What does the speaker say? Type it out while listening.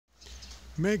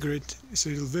Meghri is a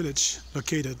little village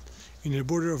located in the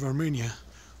border of Armenia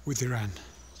with Iran.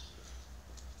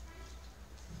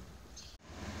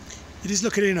 It is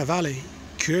located in a valley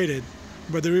created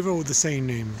by the river with the same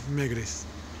name, Meghri.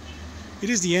 It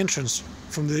is the entrance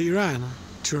from the Iran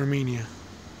to Armenia.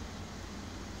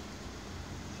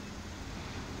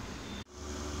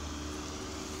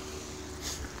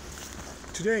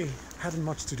 Today I hadn't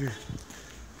much to do.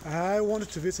 I wanted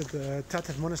to visit the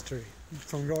Tatev monastery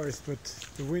from Goris, but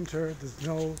the winter, the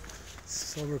snow,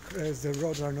 so the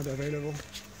roads are not available,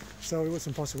 so it was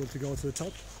impossible to go to the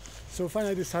top. So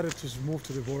finally I decided to move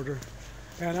to the border,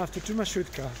 and after two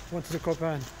marshrutka, one to the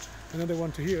Kopan, another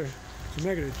one to here, to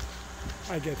Meghri,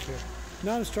 I get here.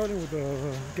 Now I'm starting with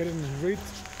getting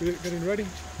ready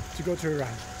to go to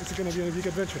Iran. It's going to be a big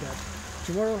adventure.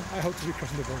 Tomorrow I hope to be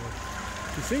crossing the border.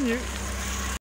 Seeing you!